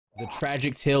The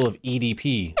tragic tale of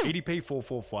EDP.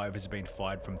 EDP445 has been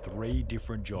fired from 3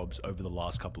 different jobs over the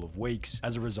last couple of weeks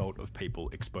as a result of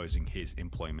people exposing his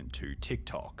employment to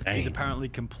TikTok. Dang. He's apparently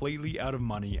completely out of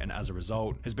money and as a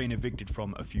result has been evicted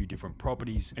from a few different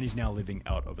properties and is now living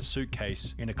out of a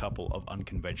suitcase in a couple of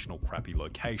unconventional crappy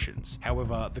locations.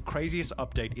 However, the craziest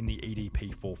update in the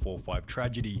EDP445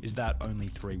 tragedy is that only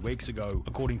 3 weeks ago,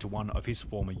 according to one of his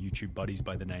former YouTube buddies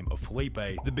by the name of Felipe,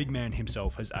 the big man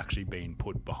himself has actually been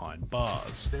put behind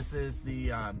bars. This is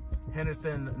the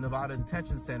Henderson, Nevada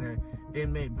Detention Center.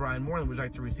 Inmate Brian Moreland would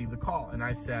like to receive the call, and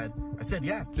I said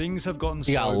yes. Things have gotten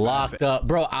He got locked up,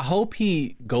 bro. I hope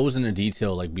he goes into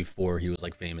detail like before he was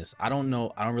like famous. I don't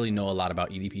know. I don't really know a lot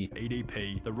about EDP.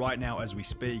 EDP, that right now as we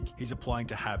speak, he's applying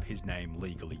to have his name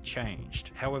legally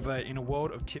changed. However, in a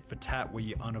world of tit for tat where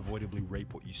you unavoidably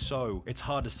reap what you sow, it's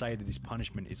hard to say that his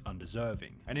punishment is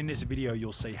undeserving. And in this video,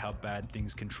 you'll see how bad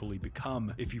things can truly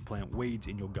become if you plant weeds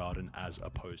in your garden as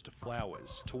opposed to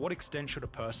flowers. To what extent should a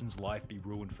person's life be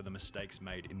ruined for the mistakes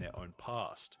made in their own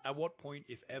past? At what point,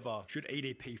 if ever, should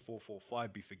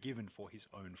EDP445 be forgiven for his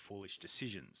own foolish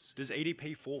decisions? Does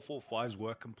EDP445's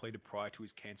work completed prior to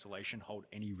his cancellation hold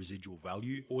any residual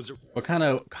value? Or is it What kind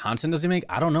of content does he make?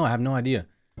 I don't know. I have no idea.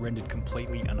 rendered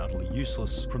completely and utterly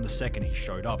useless from the second he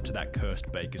showed up to that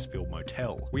cursed Bakersfield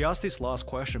motel? We asked this last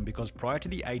question because prior to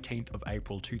the 18th of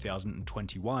April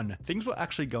 2021, things were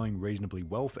actually going reasonably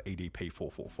well for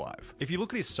EDP445. If you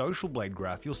look at his Social Blade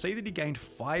graph, you'll see that he gained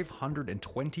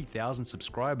 520,000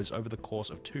 subscribers over the course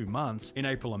of 2 months in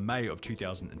April and May of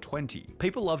 2020.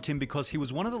 People loved him because he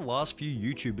was one of the last few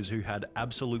YouTubers who had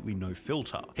absolutely no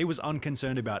filter. He was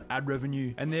unconcerned about ad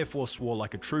revenue and therefore swore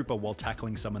like a trooper while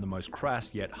tackling some of the most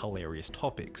crass yet hilarious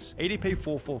topics.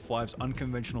 EDP445's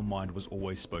unconventional mind was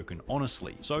always spoken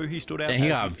honestly, so he stood out. And he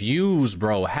got views,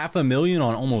 bro. 500,000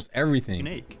 on almost everything.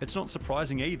 Unique. It's not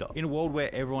surprising either. In a world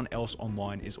where everyone else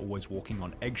online is always walking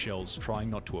on eggshells, trying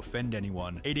not to offend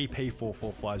anyone,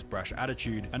 EDP445's brash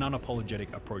attitude and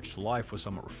unapologetic approach to life was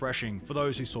somewhat refreshing for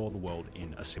those who saw the world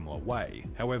in a similar way.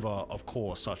 However, of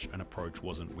course, such an approach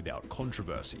wasn't without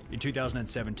controversy. In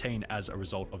 2017, as a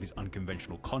result of his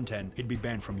unconventional content, he'd be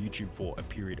banned from YouTube for a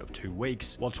period of 2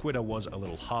 weeks, while Twitter was a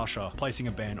little harsher, placing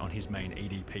a ban on his main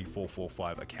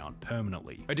EDP445 account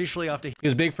permanently. Additionally, after He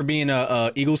was big for being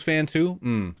a Eagles fan too.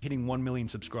 hitting 1 million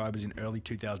subscribers in early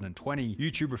 2020,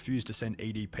 YouTube refused to send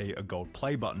EDP a gold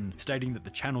play button, stating that the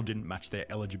channel didn't match their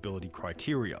eligibility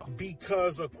criteria.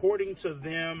 Because according to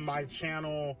them, my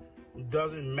channel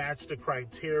doesn't match the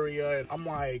criteria. I'm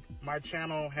like, my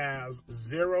channel has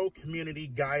 0 community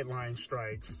guideline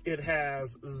strikes. It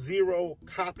has 0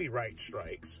 copyright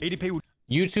strikes. EDP would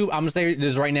YouTube, I'm gonna say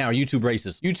this right now. YouTube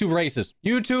racist. YouTube racist.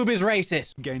 YouTube is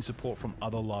racist. gain support from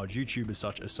other large YouTubers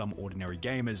such as Some Ordinary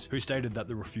Gamers, who stated that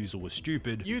the refusal was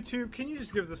stupid. YouTube, can you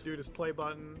just give this dude his play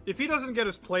button? If he doesn't get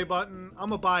his play button,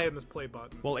 I'm gonna buy him his play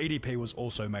button. While EDP was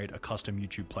also made a custom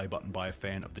YouTube play button by a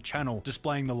fan of the channel,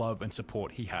 displaying the love and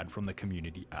support he had from the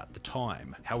community at the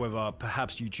time. However,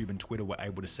 perhaps YouTube and Twitter were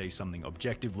able to see something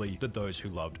objectively that those who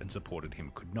loved and supported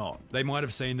him could not. They might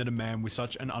have seen that a man with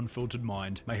such an unfiltered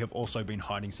mind may have also been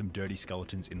hiding some dirty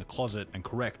skeletons in the closet, and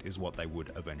correct is what they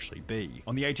would eventually be.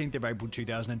 On the 18th of April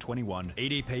 2021,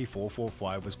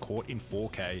 EDP445 was caught in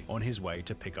 4K on his way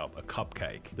to pick up a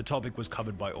cupcake. The topic was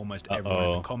covered by almost everyone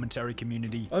in the commentary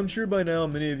community. I'm sure by now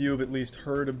many of you have at least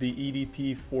heard of the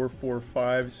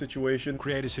EDP445 situation.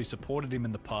 Creators who supported him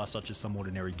in the past, such as Some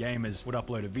Ordinary Gamers, would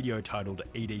upload a video titled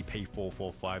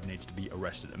EDP445 needs to be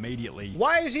arrested immediately.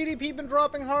 Why has EDP been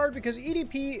dropping hard? Because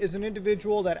EDP is an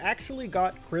individual that actually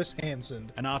got Chris Hansen.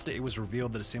 And after it was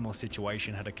revealed that a similar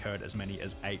situation had occurred as many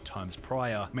as 8 times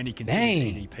prior, many considered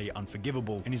Dang. EDP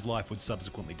unforgivable, and his life would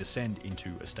subsequently descend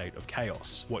into a state of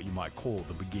chaos, what you might call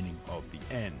the beginning of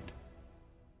the end.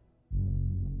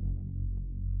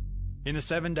 In the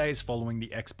 7 days following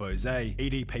the expose,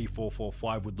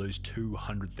 EDP445 would lose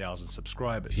 200,000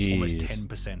 subscribers, almost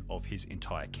 10% of his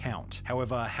entire count.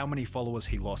 However, how many followers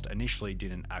he lost initially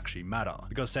didn't actually matter,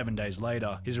 because 7 days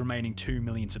later, his remaining 2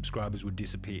 million subscribers would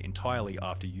disappear entirely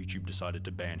after YouTube decided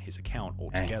to ban his account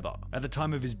altogether. At the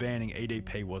time of his banning,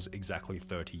 EDP was exactly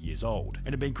 30 years old, and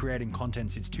had been creating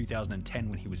content since 2010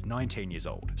 when he was 19 years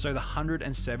old. So the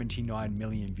 179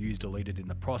 million views deleted in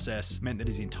the process meant that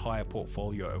his entire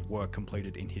portfolio of work work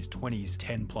completed in his 20s,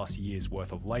 10 plus years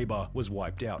worth of labor, was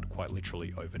wiped out quite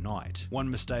literally overnight. One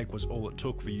mistake was all it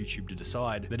took for YouTube to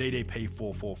decide that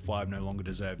EDP445 no longer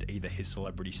deserved either his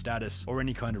celebrity status or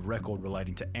any kind of record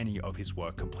relating to any of his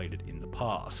work completed in the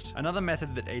past. Another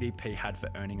method that EDP had for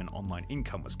earning an online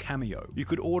income was Cameo. You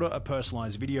could order a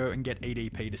personalized video and get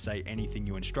EDP to say anything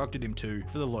you instructed him to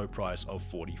for the low price of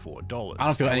 $44. I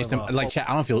don't feel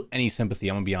I don't feel any sympathy.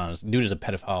 I'm gonna be honest. Dude is a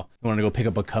pedophile. You want to go pick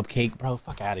up a cupcake, bro?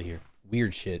 Fuck out of here.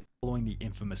 Weird shit. Following the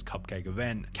infamous cupcake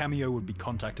event, Cameo would be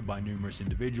contacted by numerous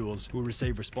individuals who would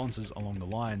receive responses along the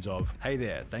lines of, "Hey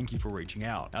there, thank you for reaching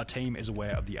out. Our team is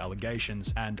aware of the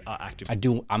allegations and are active." I'm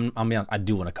be honest, I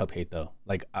do want a cupcake though.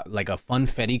 Like a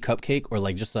funfetti cupcake, or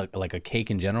like just like a cake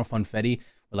in general. Funfetti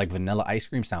with like vanilla ice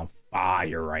cream sound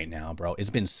fire right now, bro. It's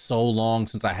been so long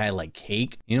since I had like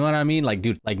cake. You know what I mean? Like,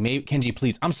 dude, like maybe Kenji,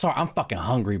 please. I'm sorry, I'm fucking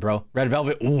hungry, bro. Red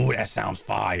velvet. Ooh, that sounds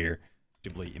fire.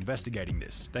 Investigating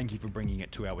this. Thank you for bringing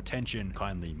it to our attention.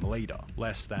 Kindly, Melita.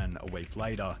 Less than a week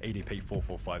later,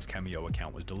 EDP445's Cameo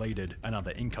account was deleted. Another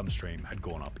income stream had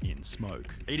gone up in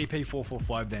smoke.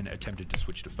 EDP445 then attempted to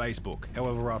switch to Facebook.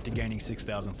 However, after gaining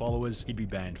 6,000 followers, he'd be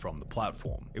banned from the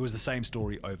platform. It was the same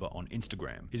story over on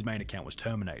Instagram. His main account was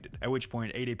terminated, at which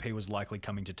point EDP was likely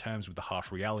coming to terms with the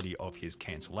harsh reality of his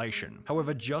cancellation.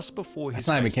 However, just before his— That's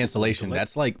not even cancellation.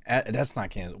 That's like, that's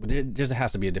not cancel. There just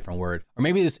has to be a different word. Or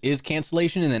maybe this is cancellation,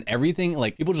 and then everything,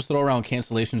 like, people just throw around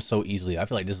cancellation so easily. I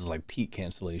feel like this is like peak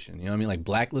cancellation. You know what I mean? Like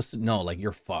blacklisted, no, like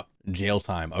you're fucked. Jail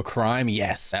time. A crime,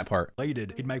 yes, that part. Later,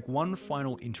 he'd make one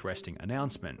final interesting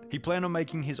announcement. He planned on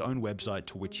making his own website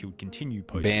to which he would continue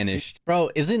posting. Banished. Bro,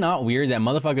 is it not weird that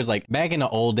motherfuckers, like, back in the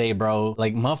old day, bro,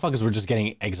 like, motherfuckers were just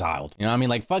getting exiled. You know what I mean?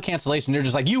 Like, fuck cancellation. They're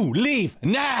just like, you leave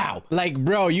now. Like,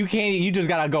 bro, you just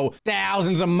gotta go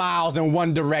thousands of miles in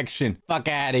one direction. Fuck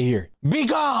out of here. Be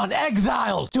gone,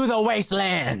 exiled to the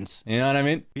wastelands. You know what I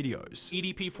mean? Videos.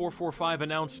 EDP445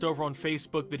 announced over on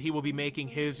Facebook that he will be making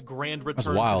his grand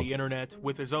return to the internet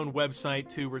with his own website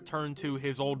to return to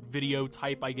his old video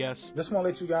type, I guess. Just want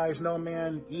to let you guys know,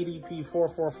 man,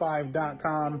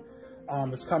 EDP445.com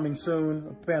is coming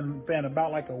soon. Been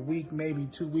about like a week, maybe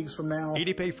 2 weeks from now.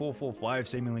 EDP445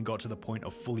 seemingly got to the point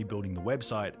of fully building the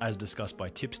website, as discussed by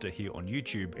Tipster here on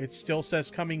YouTube. It still says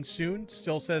coming soon,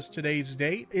 still says today's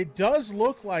date. It does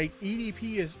look like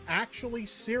EDP is actually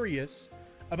serious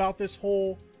about this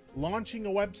whole launching a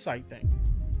website thing.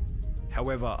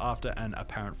 However, after an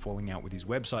apparent falling out with his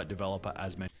website developer,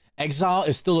 as mentioned, exile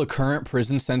is still a current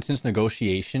prison sentence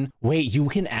negotiation. Wait, you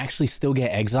can actually still get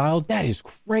exiled? That is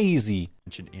crazy.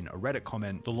 In a Reddit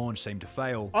comment, the launch seemed to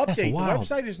fail. Update, the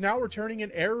website is now returning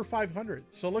an error 500.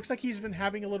 So it looks like he's been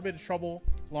having a little bit of trouble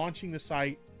launching the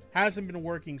site. Hasn't been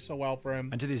working so well for him.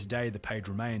 And to this day, the page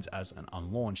remains as an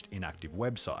unlaunched, inactive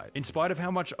website. In spite of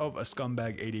how much of a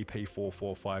scumbag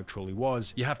EDP445 truly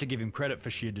was, you have to give him credit for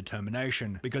sheer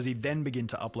determination, because he then began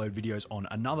to upload videos on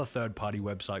another third-party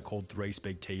website called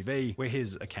 3Speak TV, where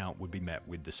his account would be met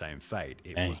with the same fate.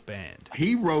 It was banned.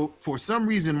 He wrote, "For some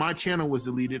reason, my channel was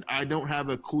deleted. I don't have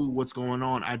a clue what's going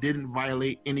on. I didn't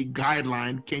violate any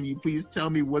guideline. Can you please tell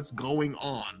me what's going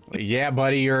on?" Yeah,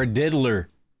 buddy, you're a diddler.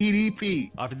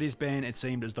 EDP. After this ban, it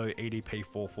seemed as though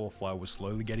EDP445 was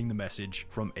slowly getting the message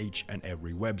from each and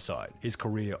every website. His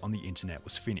career on the internet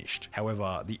was finished.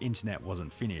 However, the internet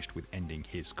wasn't finished with ending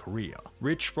his career.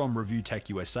 Rich from Review Tech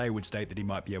USA would state that he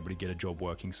might be able to get a job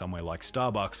working somewhere like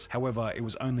Starbucks. However, it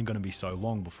was only going to be so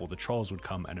long before the trolls would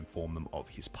come and inform them of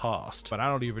his past. But I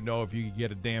don't even know if you could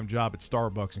get a damn job at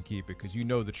Starbucks and keep it, because you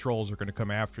know the trolls are going to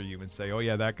come after you and say, oh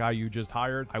yeah, that guy you just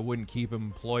hired, I wouldn't keep him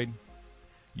employed.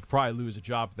 You'd probably lose a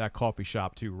job at that coffee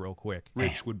shop too real quick.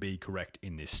 Rich would be correct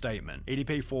in this statement.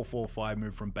 EDP445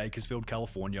 moved from Bakersfield,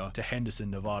 California to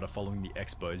Henderson, Nevada following the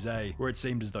expose, where it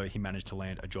seemed as though he managed to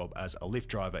land a job as a Lyft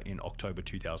driver in October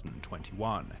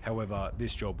 2021. However,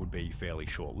 this job would be fairly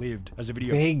short-lived, as a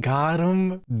video— They got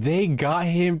him. They got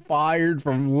him fired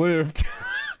from Lyft.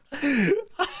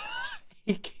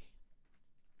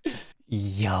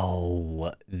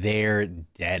 Yo, they're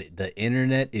dead. The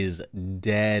internet is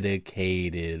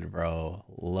dedicated, bro.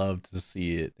 Love to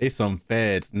see it. They some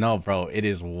feds. No, bro, it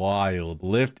is wild.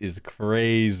 Lyft is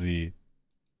crazy.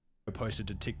 Posted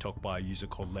to TikTok by a user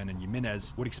called Lennon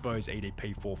Jimenez would expose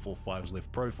EDP445's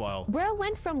Lyft profile. Bro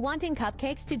went from wanting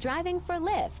cupcakes to driving for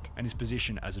Lyft. And his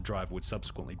position as a driver would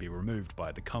subsequently be removed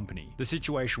by the company. The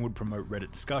situation would promote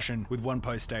Reddit discussion, with one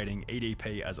post stating,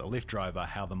 "EDP as a Lyft driver,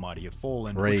 how the mighty have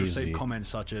fallen," which received comments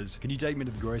such as, "Can you take me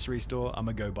to the grocery store? I'm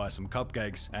gonna go buy some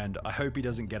cupcakes," and "I hope he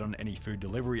doesn't get on any food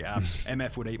delivery apps.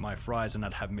 MF would eat my fries and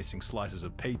I'd have missing slices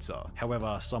of pizza."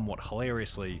 However, somewhat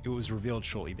hilariously, it was revealed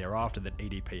shortly thereafter that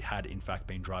EDP had had in fact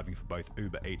been driving for both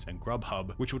Uber Eats and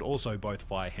Grubhub, which would also both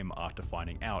fire him after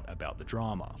finding out about the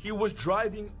drama. He was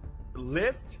driving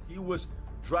Lyft, he was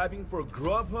driving for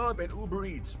Grubhub and Uber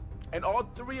Eats, and all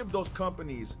three of those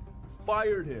companies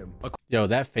fired him. Yo,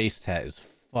 that face tat is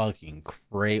fucking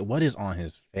crazy. What is on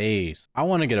his face? I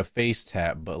want to get a face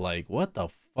tat, but like, what the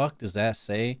fuck does that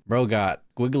say? Bro got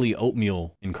squiggly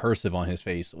oatmeal in cursive on his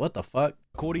face. What the fuck?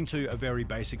 According to a very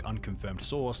basic unconfirmed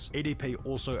source, EDP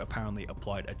also apparently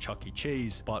applied at Chuck E.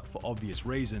 Cheese, but for obvious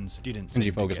reasons didn't seem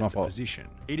to get the position.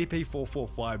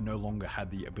 EDP445 no longer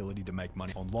had the ability to make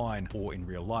money online or in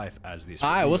real life as this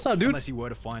revealed, what's up, dude? unless he were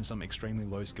to find some extremely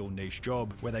low-skill niche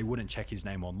job where they wouldn't check his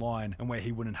name online and where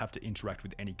he wouldn't have to interact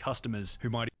with any customers who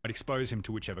might expose him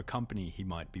to whichever company he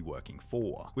might be working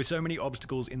for. With so many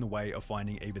obstacles in the way of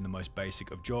finding even the most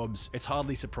basic of jobs, it's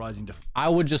hardly surprising to I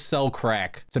would just sell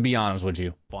crack, to be honest with you.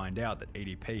 Find out that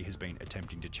EDP has been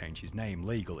attempting to change his name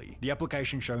legally. The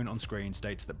application shown on screen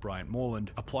states that Bryant Moreland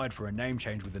applied for a name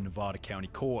change with the Nevada County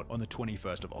Court on the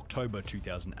 21st of October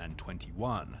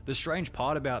 2021. The strange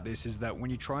part about this is that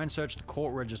when you try and search the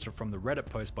court register from the Reddit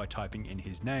post by typing in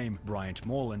his name, Bryant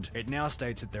Moreland, it now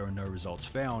states that there are no results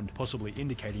found, possibly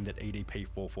indicating that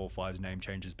EDP445's name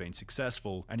change has been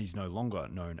successful and he's no longer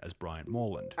known as Bryant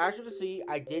Moreland. As you can see,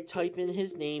 I did type in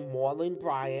his name, Moreland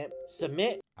Bryant.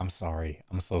 Submit. I'm sorry.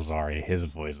 I'm so sorry. His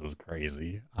voice is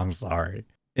crazy. I'm sorry.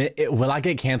 Will I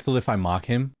get canceled if I mock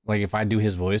him? Like if I do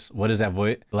his voice? What is that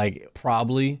voice? Like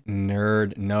probably,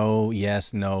 nerd, no,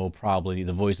 yes, no, probably.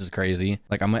 The voice is crazy.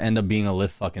 Like I'm gonna end up being a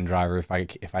Lyft fucking driver if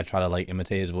I try to like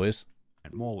imitate his voice.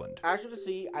 Moreland. As you can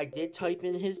see, I did type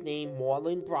in his name,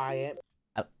 Moreland Bryant.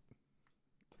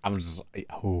 I'm just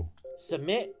who?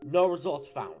 Submit. No results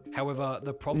found. However,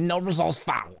 the problem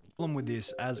with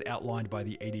this, as outlined by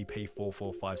the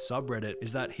EDP445 subreddit,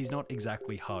 is that he's not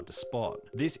exactly hard to spot.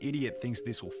 This idiot thinks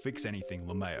this will fix anything,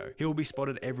 LeMayo. He will be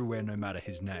spotted everywhere no matter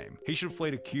his name. He should flee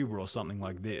to Cuba or something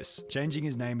like this. Changing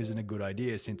his name isn't a good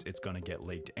idea since it's gonna get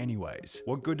leaked anyways.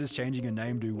 What good does changing a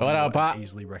name do when you're as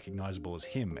easily recognizable as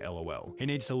him, lol? He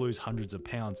needs to lose hundreds of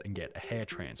pounds and get a hair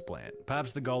transplant.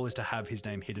 Perhaps the goal is to have his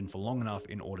name hidden for long enough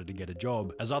in order to get a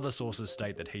job, as other sources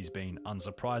state that he's been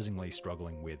unsurprisingly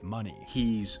struggling with money.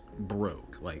 He's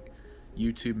broke. Like,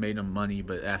 YouTube made him money,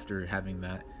 but after having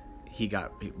that, he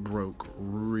got broke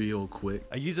real quick.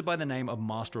 A user by the name of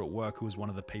Master at Work, who was one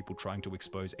of the people trying to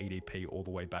expose EDP all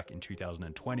the way back in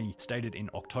 2020, stated in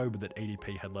October that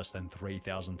EDP had less than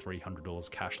 $3,300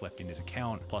 cash left in his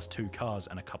account, plus 2 cars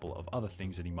and a couple of other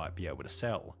things that he might be able to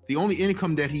sell. The only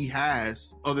income that he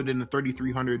has, other than the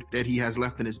 $3,300 that he has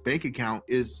left in his bank account,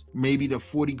 is maybe the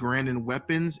 40 grand in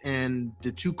weapons and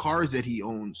the 2 cars that he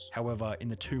owns. However, in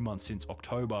the 2 months since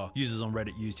October, users on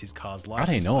Reddit used his car's license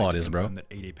I didn't know all plate this, to bro. confirm that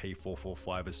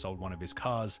EDP445 has sold one of his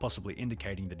cars, possibly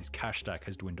indicating that his cash stack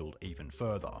has dwindled even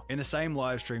further. In the same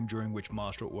live stream during which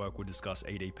Master at Work would discuss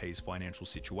EDP's financial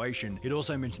situation, it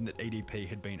also mentioned that EDP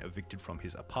had been evicted from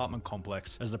his apartment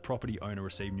complex as the property owner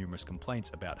received numerous complaints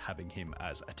about having him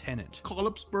as a tenant. Call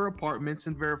up Spur Apartments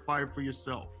and verify for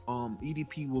yourself.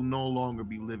 EDP will no longer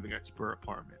be living at Spur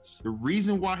Apartments. The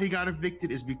reason why he got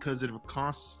evicted is because of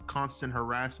constant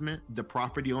harassment the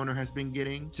property owner has been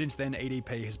getting. Since then,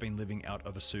 EDP has been living out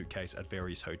of a suitcase at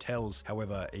various hotels.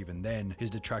 However, even then, his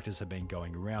detractors have been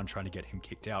going around trying to get him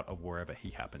kicked out of wherever he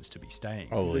happens to be staying.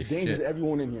 Holy shit. Danger to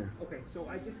everyone in here. Okay, so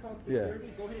I just called security.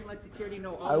 Yeah. Go ahead and let security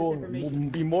know all I will this information.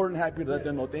 be more than happy to let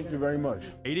them know. Thank you very much.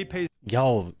 EDP's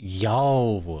Yo,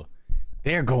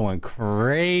 they're going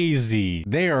crazy.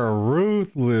 They are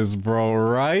ruthless, bro,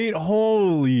 right?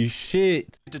 Holy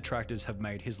shit. detractors have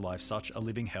made his life such a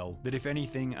living hell that if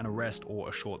anything, an arrest or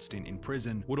a short stint in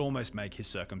prison would almost make his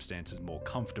circumstances more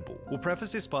comfortable. We'll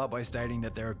preface this part by stating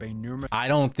that there have been numerous— I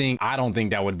don't think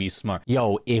that would be smart.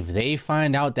 Yo, if they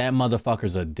find out that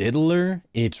motherfucker's a diddler,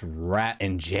 it's rat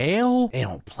in jail. They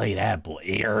don't play that, boy.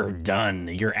 You're done.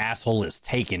 Your asshole is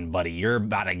taken, buddy. You're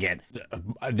about to get—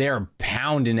 they're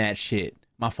pounding that shit.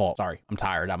 My fault. Sorry, I'm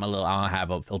tired. I don't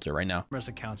have a filter right now. Numerous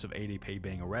accounts of EDP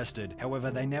being arrested. However,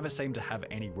 they never seem to have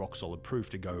any rock solid proof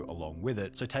to go along with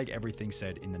it, so take everything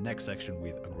said in the next section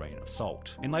with a grain of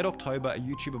salt. In late October, a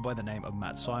YouTuber by the name of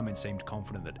Matt Simon seemed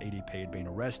confident that EDP had been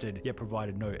arrested, yet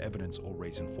provided no evidence or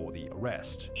reason for the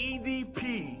arrest.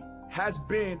 EDP has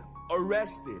been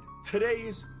arrested. Today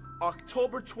is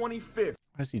October 25th.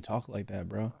 Why does he talk like that,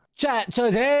 bro? Chat,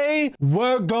 today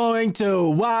we're going to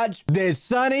watch this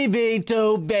Sunny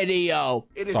V2 video.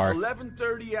 It is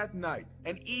 11:30 at night,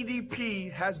 and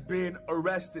EDP has been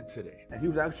arrested today. And he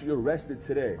was actually arrested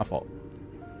today. My fault.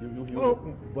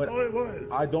 But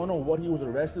I don't know what he was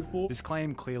arrested for. This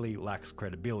claim clearly lacks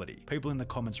credibility. People in the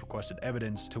comments requested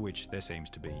evidence, to which there seems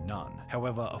to be none.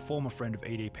 However, a former friend of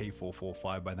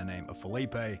EDP445 by the name of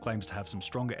Felipe claims to have some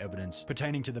stronger evidence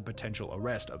pertaining to the potential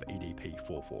arrest of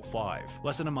EDP445.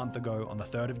 Less than a month ago, on the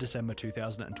 3rd of December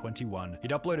 2021,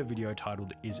 he'd uploaded a video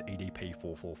titled, "Is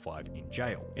EDP445 in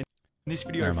Jail?" In this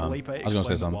video, Felipe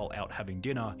explained that while out having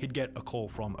dinner, he'd get a call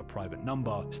from a private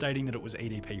number stating that it was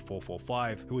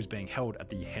EDP445 who was being held at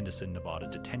the Henderson, Nevada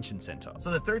Detention Center. So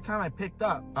the third time I picked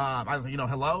up, I was like,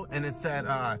 hello, and it said,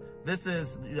 this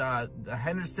is the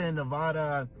Henderson,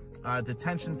 Nevada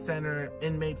Detention Center,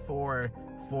 inmate for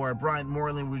Bryant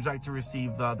Moreland. Would you like to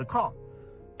receive the call?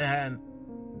 And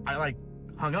I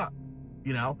hung up,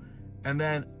 and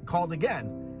then called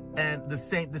again. And the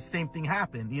same thing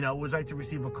happened, would you like to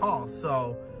receive a call?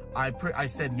 So I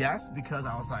said yes, because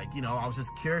I was like, I was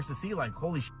just curious to see,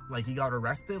 holy shit, he got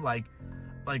arrested,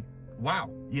 wow,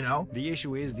 The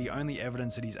issue is the only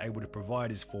evidence that he's able to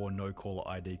provide is 4 no caller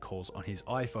ID calls on his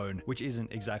iPhone, which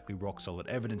isn't exactly rock solid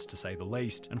evidence to say the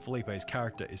least, and Felipe's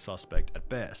character is suspect at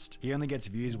best. He only gets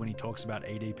views when he talks about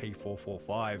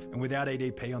EDP445, and without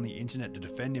EDP on the internet to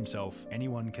defend himself,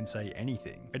 anyone can say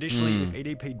anything. Additionally, if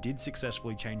EDP did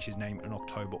successfully change his name in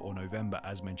October or November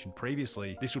as mentioned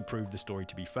previously, this would prove the story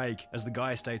to be fake, as the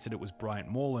guy states that it was Bryant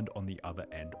Moreland on the other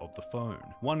end of the phone.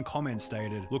 One comment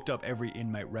stated, "Looked up every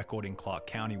inmate record in Clark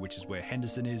County, which is where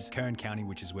Henderson is, Kern County,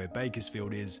 which is where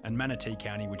Bakersfield is, and Manatee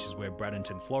County, which is where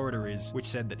Bradenton, Florida is, which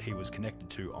said that he was connected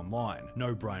to online.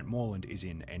 No Bryant Moreland is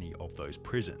in any of those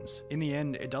prisons." In the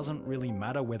end, it doesn't really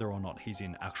matter whether or not he's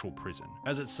in actual prison,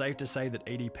 as it's safe to say that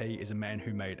EDP is a man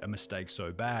who made a mistake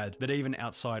so bad that even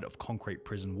outside of concrete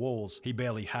prison walls, he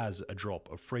barely has a drop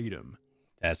of freedom.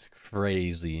 That's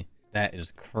crazy. That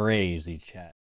is crazy, chat.